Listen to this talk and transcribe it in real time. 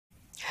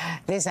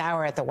This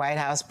hour at the White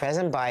House,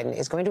 President Biden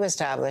is going to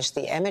establish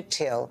the Emmett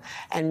Till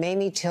and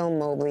Mamie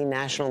Till-Mobley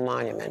National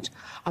Monument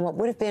on what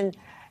would have been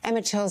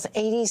Emmett Till's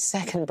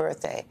 82nd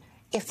birthday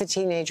if the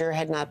teenager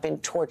had not been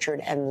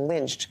tortured and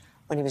lynched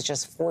when he was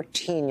just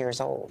 14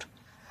 years old.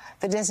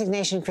 The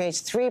designation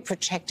creates 3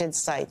 protected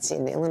sites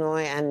in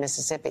Illinois and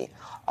Mississippi,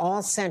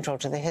 all central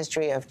to the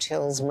history of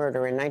Till's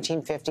murder in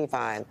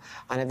 1955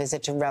 on a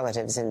visit to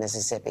relatives in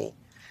Mississippi.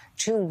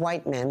 2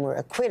 white men were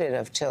acquitted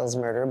of Till's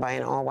murder by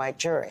an all-white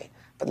jury,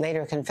 but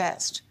later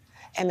confessed.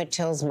 Emmett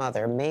Till's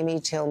mother, Mamie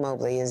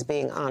Till-Mobley, is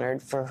being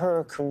honored for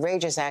her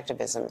courageous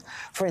activism,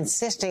 for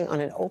insisting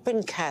on an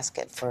open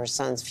casket for her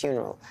son's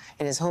funeral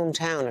in his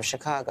hometown of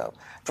Chicago,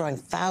 drawing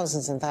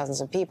thousands and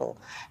thousands of people,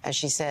 as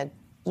she said,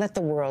 "Let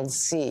the world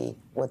see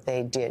what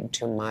they did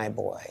to my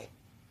boy."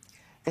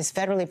 This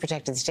federally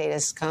protected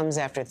status comes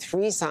after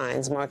 3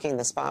 signs marking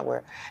the spot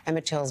where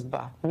Emmett Till's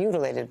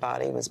mutilated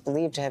body was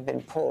believed to have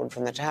been pulled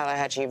from the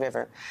Tallahatchie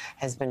River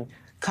has been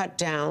cut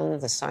down.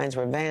 The signs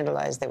were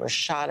vandalized. They were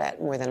shot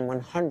at more than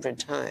 100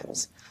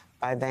 times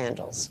by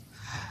vandals.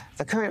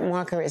 The current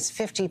marker is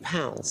 50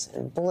 pounds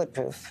and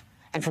bulletproof.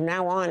 And from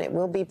now on, it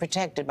will be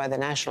protected by the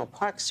National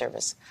Park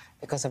Service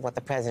because of what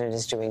the president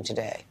is doing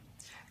today.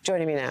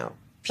 Joining me now,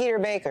 Peter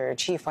Baker,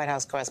 chief White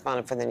House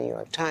correspondent for the New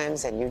York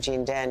Times, and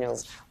Eugene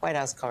Daniels, White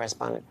House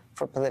correspondent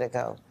for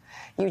Politico.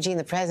 Eugene,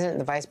 the president and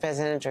the vice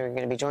president are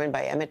going to be joined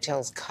by Emmett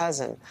Till's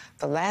cousin,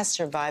 the last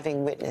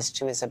surviving witness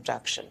to his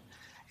abduction.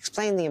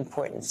 Explain the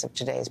importance of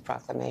today's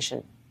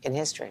proclamation in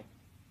history.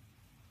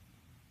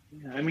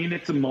 Yeah, I mean,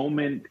 it's a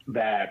moment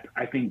that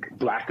I think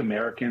Black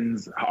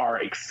Americans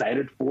are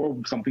excited for,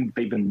 something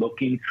they've been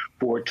looking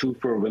forward to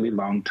for a really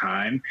long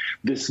time.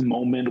 This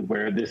moment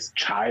where this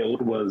child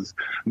was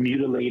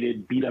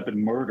mutilated, beat up,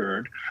 and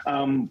murdered,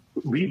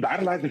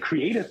 revitalized and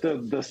created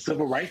the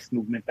civil rights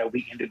movement that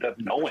we ended up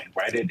knowing,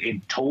 right?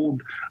 It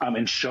told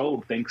and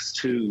showed, thanks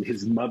to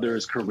his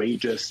mother's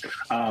courageous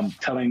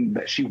telling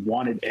that she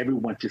wanted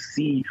everyone to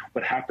see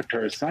what happened to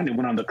her son. It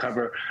went on the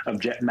cover of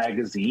Jet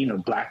magazine, or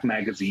Black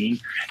magazine,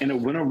 and it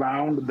went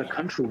around the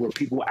country where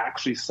people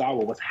actually saw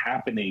what was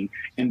happening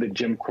in the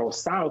Jim Crow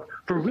South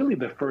for really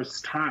the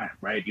first time,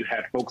 right? You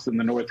had folks in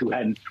the North who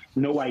had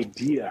no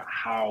idea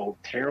how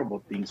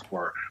terrible things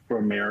were for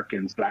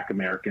Americans, Black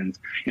Americans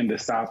in the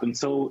South. And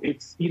so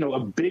it's, you know, a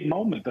big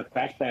moment, the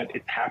fact that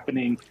it's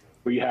happening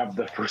where you have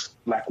the first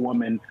Black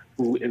woman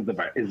who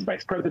is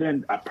vice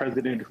president, a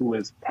president who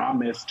has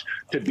promised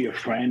to be a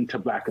friend to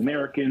Black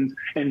Americans,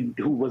 and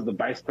who was the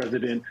vice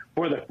president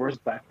for the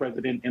first Black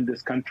president in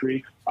this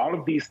country. All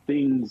of these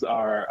things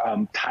are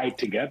tied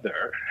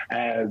together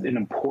as an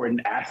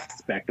important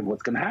aspect of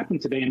what's going to happen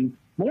today. And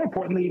more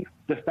importantly,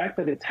 the fact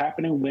that it's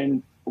happening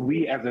when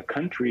we as a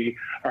country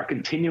are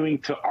continuing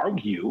to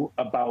argue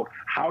about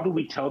how do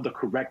we tell the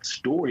correct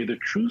story, the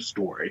true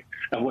story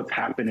of what's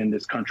happened in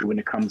this country when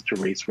it comes to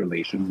race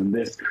relations. And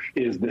this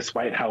is this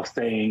White House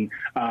saying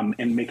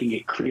and making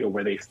it clear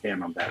where they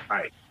stand on that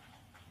fight.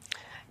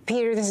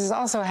 Peter, this is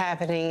also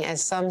happening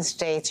as some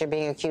states are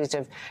being accused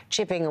of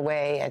chipping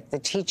away at the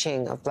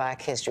teaching of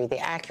Black history, the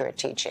accurate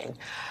teaching.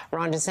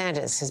 Ron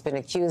DeSantis has been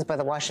accused by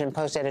the Washington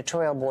Post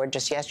editorial board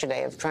just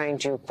yesterday of trying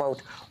to,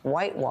 quote,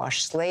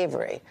 whitewash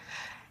slavery.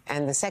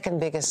 And the second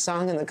biggest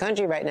song in the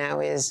country right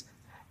now is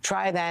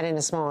Try That in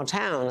a Small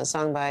Town, a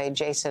song by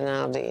Jason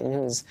Aldean,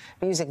 whose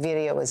music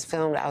video was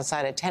filmed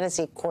outside a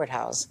Tennessee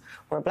courthouse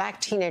where a Black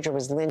teenager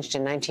was lynched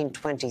in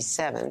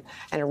 1927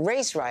 and a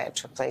race riot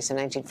took place in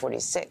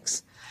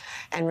 1946.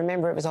 And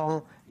remember, it was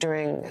all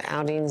during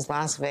Aldean's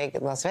Las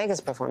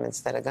Vegas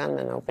performance that a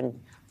gunman opened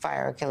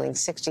fire, killing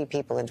 60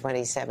 people in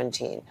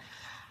 2017.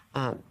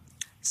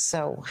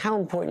 So how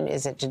important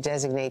is it to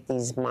designate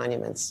these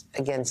monuments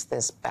against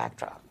this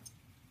backdrop?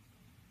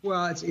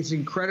 Well, it's an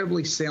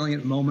incredibly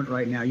salient moment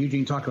right now.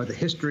 Eugene talked about the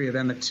history of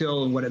Emmett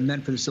Till and what it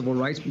meant for the civil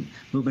rights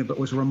movement, but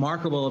what's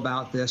remarkable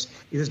about this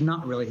is it's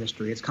not really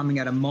history. It's coming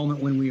at a moment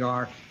when we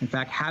are, in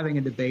fact, having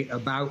a debate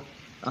about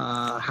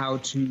how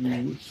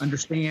to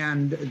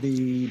understand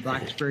the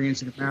Black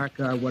experience in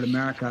America, what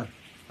America,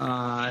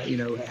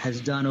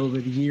 has done over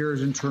the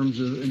years in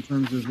terms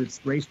of its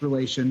race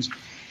relations.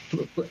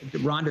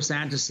 Ron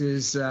DeSantis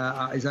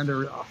is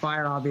under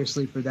fire,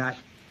 obviously, for that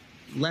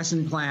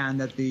lesson plan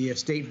that the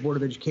State Board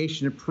of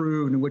Education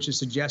approved, in which it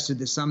suggested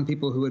that some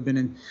people who had been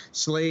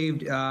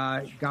enslaved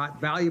got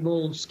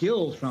valuable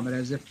skills from it,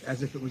 as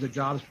if it was a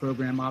jobs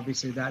program.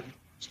 Obviously, that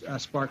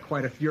sparked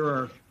quite a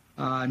furor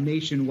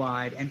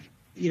nationwide, and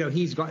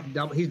he's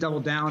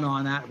doubled down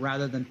on that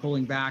rather than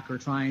pulling back or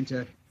trying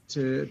to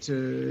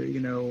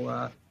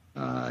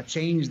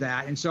change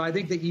that. And so I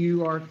think that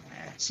you are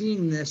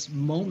seeing this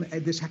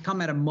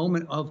come at a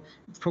moment of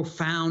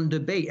profound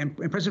debate. And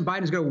President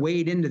Biden is going to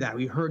wade into that.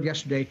 We heard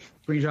yesterday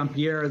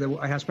Jean-Pierre, the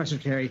White House press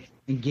secretary,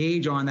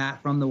 engage on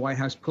that from the White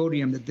House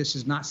podium, that this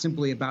is not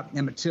simply about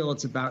Emmett Till,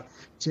 it's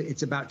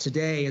about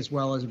today as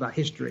well as about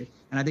history.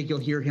 And I think you'll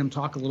hear him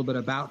talk a little bit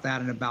about that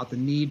and about the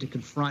need to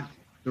confront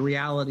the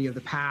reality of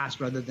the past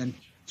rather than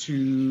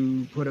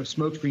to put a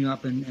smokescreen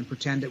up and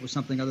pretend it was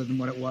something other than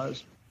what it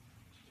was.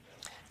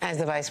 as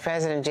the vice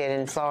president did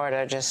in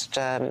Florida just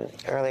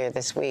earlier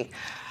this week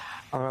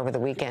or over the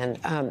weekend.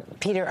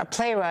 Peter, a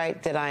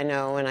playwright that I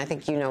know, and I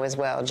think you know as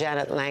well,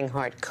 Janet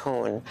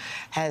Langhart-Cohen,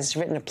 has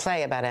written a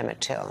play about Emmett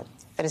Till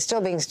that is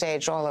still being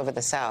staged all over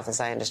the South,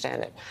 as I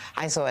understand it.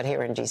 I saw it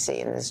here in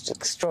D.C., and it's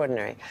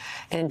extraordinary.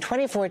 And in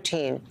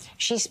 2014,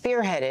 she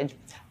spearheaded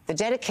the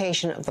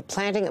dedication of the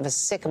planting of a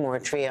sycamore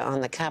tree on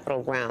the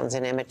Capitol grounds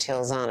in Emmett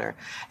Till's honor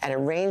at a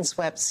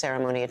rain-swept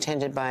ceremony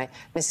attended by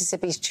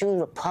Mississippi's 2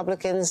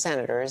 Republican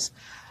senators,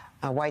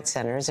 white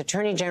senators,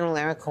 Attorney General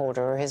Eric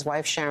Holder, his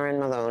wife Sharon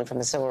Malone from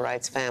the Civil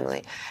Rights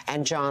family,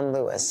 and John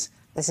Lewis.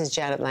 This is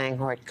Janet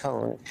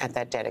Langhart-Cohen at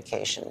that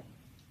dedication.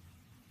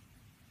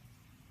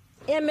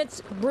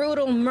 Emmett's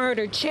brutal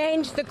murder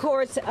changed the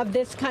course of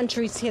this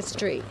country's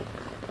history.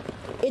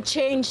 It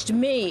changed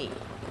me,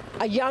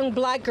 a young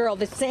black girl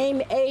the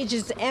same age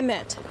as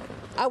Emmett.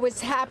 I was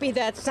happy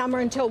that summer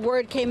until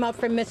word came up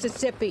from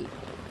Mississippi.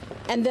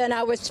 And then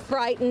I was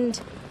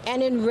frightened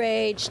and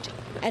enraged,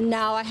 and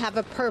now I have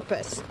a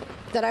purpose,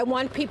 that I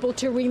want people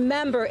to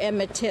remember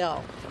Emmett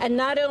Till, and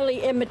not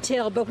only Emmett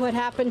Till, but what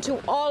happened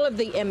to all of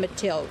the Emmett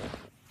Till.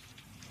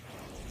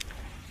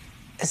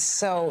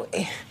 So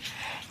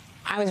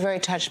I was very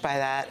touched by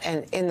that.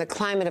 And in the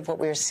climate of what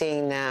we're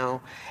seeing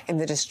now, in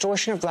the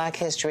distortion of black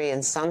history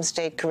in some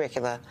state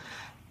curricula,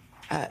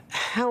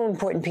 how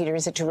important, Peter,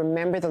 is it to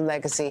remember the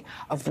legacy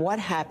of what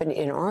happened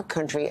in our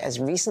country as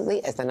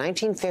recently as the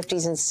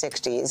 1950s and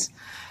 60s,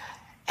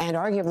 and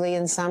arguably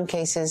in some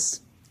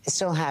cases is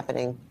still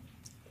happening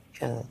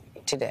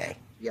today?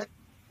 Yeah,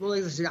 well,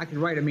 exactly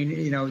right. I mean,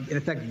 you know, in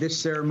effect, this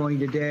ceremony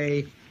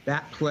today,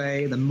 that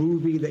play, the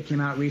movie that came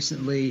out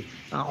recently,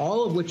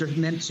 all of which are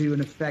meant to,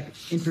 in effect,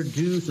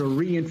 introduce or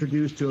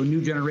reintroduce to a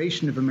new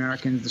generation of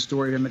Americans the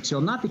story of Emmett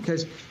Till, not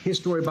because his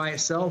story by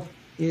itself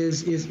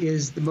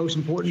is the most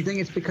important thing.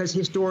 It's because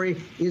his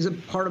story is a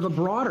part of a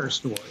broader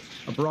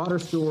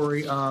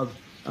story of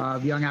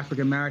young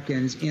African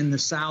Americans in the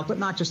South, but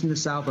not just in the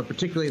South, but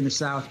particularly in the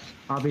South,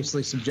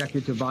 obviously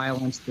subjected to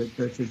violence,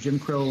 to Jim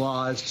Crow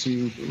laws,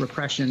 to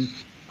repression.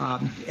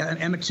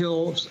 Emmett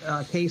Till's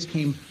case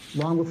came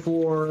long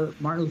before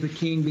Martin Luther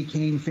King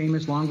became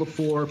famous, long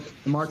before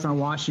the March on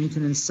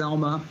Washington and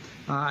Selma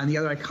and the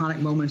other iconic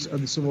moments of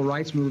the Civil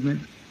Rights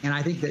Movement. And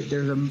I think that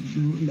there's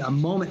a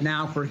moment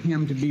now for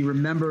him to be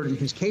remembered and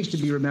his case to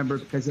be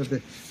remembered because of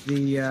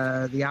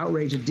the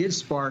outrage it did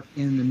spark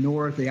in the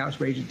North, the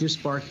outrage it did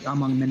spark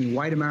among many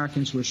white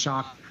Americans who were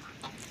shocked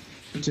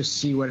to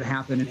see what had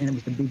happened. And it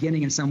was the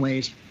beginning, in some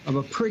ways, of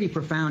a pretty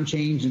profound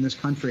change in this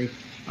country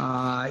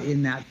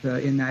in that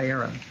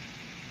era.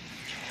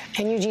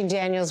 And Eugene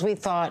Daniels, we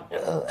thought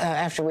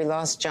after we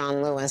lost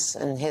John Lewis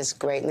and his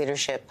great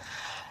leadership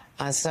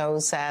so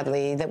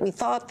sadly, that we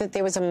thought that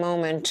there was a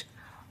moment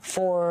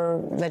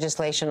for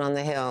legislation on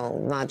the Hill,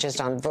 not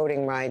just on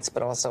voting rights,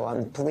 but also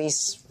on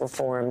police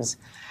reforms,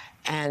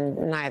 and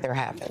neither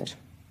happened.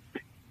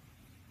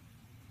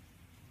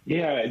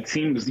 Yeah, it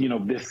seems,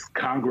 this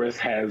Congress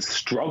has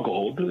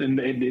struggled,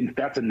 and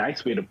that's a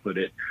nice way to put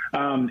it,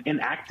 in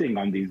acting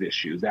on these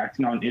issues,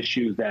 acting on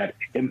issues that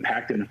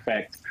impact and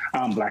affect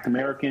Black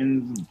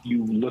Americans.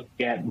 You look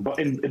at,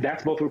 and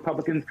that's both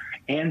Republicans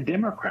and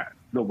Democrats.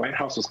 The White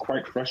House was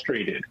quite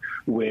frustrated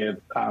with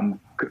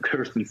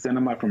Kyrsten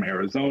Sinema from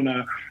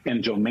Arizona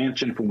and Joe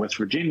Manchin from West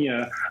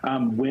Virginia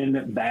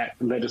when that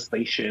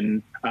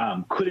legislation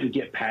couldn't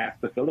get past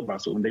the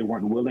filibuster, when they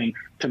weren't willing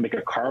to make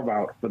a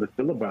carve-out for the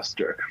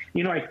filibuster.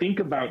 I think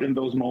about in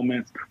those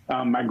moments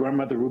my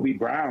grandmother, Ruby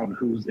Brown,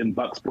 who's in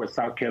Bucksport,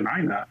 South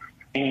Carolina.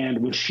 And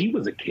when she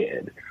was a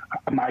kid,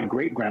 my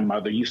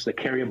great-grandmother used to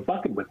carry a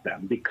bucket with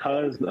them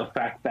because of the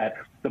fact that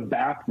the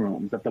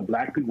bathrooms that the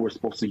Black people were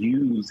supposed to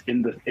use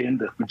in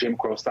the Jim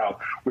Crow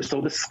South were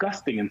so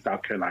disgusting in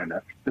South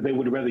Carolina that they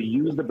would rather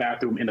use the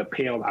bathroom in a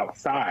pail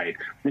outside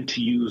than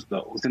to use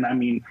those. And I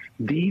mean,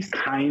 these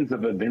kinds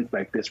of events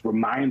like this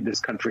remind this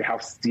country how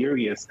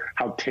serious,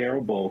 how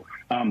terrible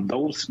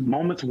those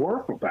moments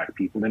were for Black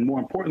people. And more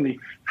importantly,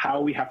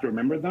 how we have to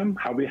remember them,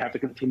 how we have to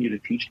continue to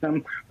teach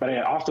them. But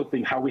I also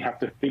think how we have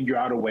to figure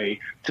out a way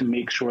to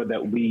make sure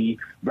that we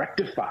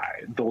rectify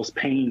those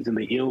pains and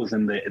the ills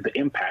and the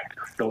impact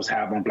those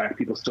have on Black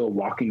people still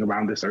walking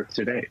around this earth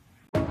today.